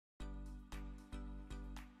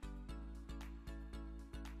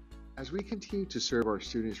As we continue to serve our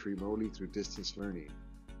students remotely through distance learning,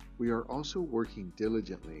 we are also working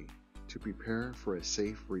diligently to prepare for a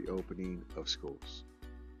safe reopening of schools.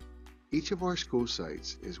 Each of our school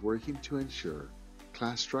sites is working to ensure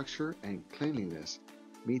class structure and cleanliness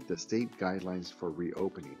meet the state guidelines for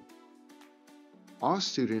reopening. All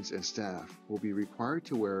students and staff will be required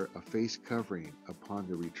to wear a face covering upon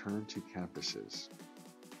the return to campuses.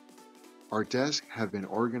 Our desks have been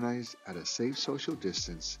organized at a safe social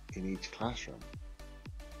distance in each classroom.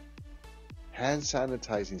 Hand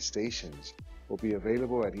sanitizing stations will be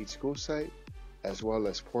available at each school site, as well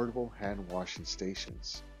as portable hand washing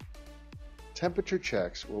stations. Temperature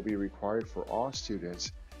checks will be required for all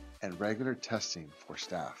students and regular testing for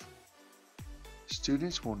staff.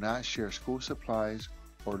 Students will not share school supplies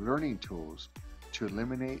or learning tools to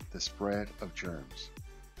eliminate the spread of germs.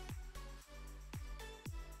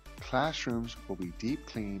 Classrooms will be deep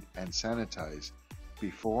cleaned and sanitized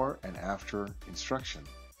before and after instruction.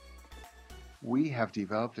 We have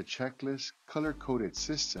developed a checklist color-coded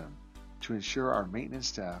system to ensure our maintenance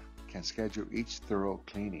staff can schedule each thorough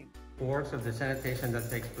cleaning. Reports of the sanitation that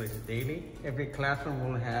takes place daily. Every classroom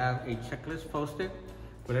will have a checklist posted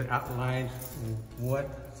where it outlines what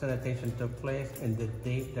sanitation took place and the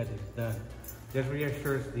date that it's done. This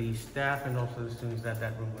reassures the staff and also the students that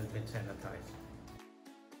that room has been sanitized.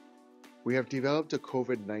 We have developed a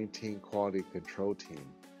COVID-19 quality control team,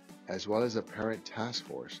 as well as a parent task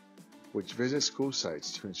force, which visits school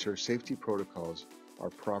sites to ensure safety protocols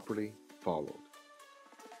are properly followed.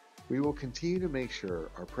 We will continue to make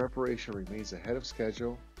sure our preparation remains ahead of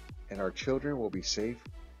schedule and our children will be safe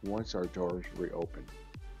once our doors reopen.